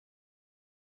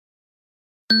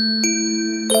Lay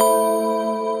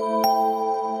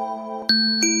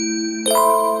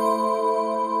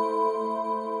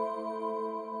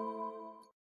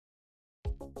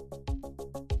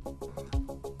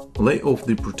off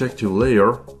the protective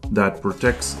layer that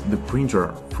protects the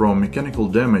printer from mechanical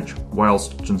damage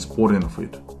whilst transporting of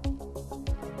it.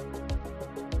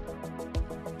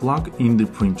 Plug in the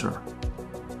printer.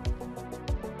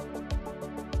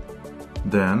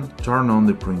 Then turn on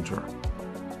the printer.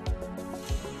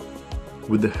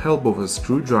 With the help of a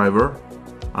screwdriver,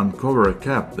 uncover a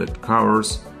cap that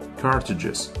covers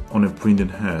cartridges on a printing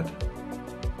head.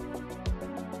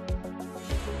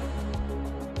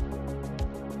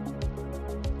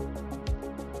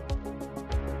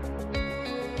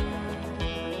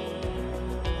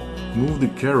 Move the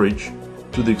carriage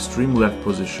to the extreme left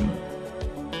position.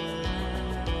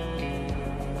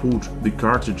 Put the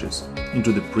cartridges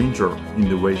into the printer in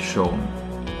the way shown.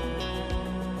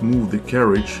 Move the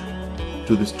carriage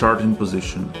to the starting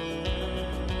position.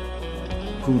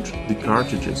 Put the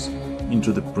cartridges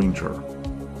into the printer.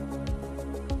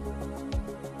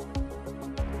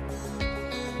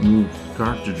 Move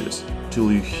cartridges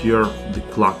till you hear the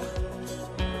clack.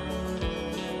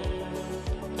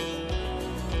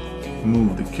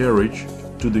 Move the carriage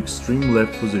to the extreme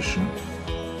left position.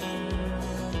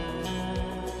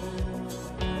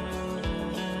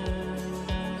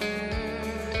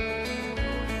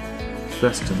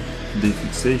 Fasten the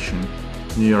fixation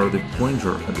near the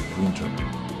pointer at the printer.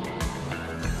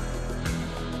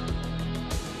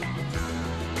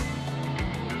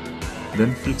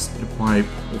 Then fix a pipe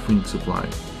of ink supply.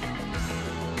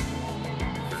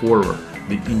 Forward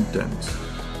the indents.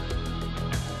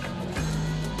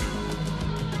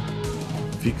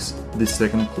 Fix the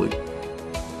second clip.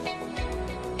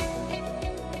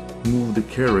 Move the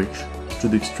carriage to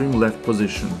the extreme left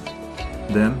position,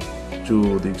 then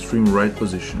to the extreme right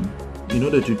position, in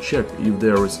order to check if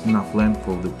there is enough length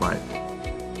of the pipe.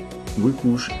 We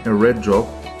push a red drop.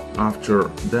 After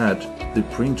that, the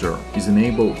printer is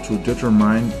enabled to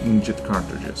determine inkjet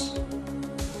cartridges.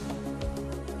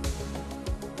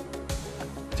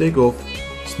 Take off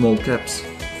small caps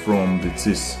from the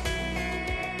CISS.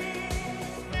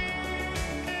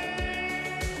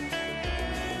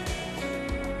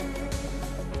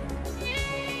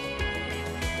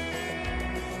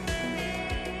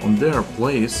 On their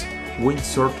place, we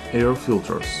insert air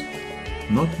filters,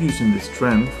 not using the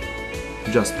strength,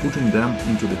 just putting them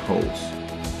into the holes.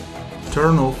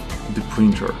 Turn off the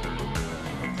printer.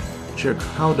 Check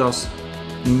how does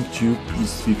ink tube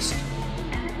is fixed.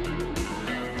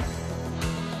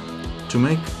 To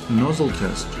make nozzle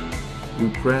test, we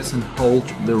press and hold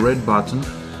the red button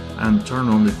and turn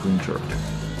on the printer.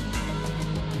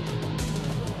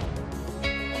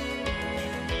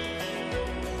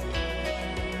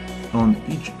 On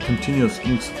each continuous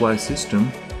ink supply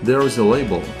system, there is a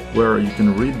label where you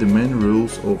can read the main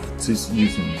rules of CISS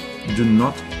using. Do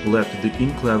not let the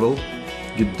ink level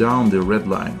get down the red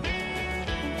line.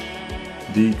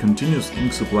 The continuous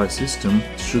ink supply system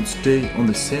should stay on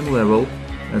the same level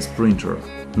as printer,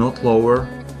 not lower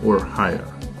or higher.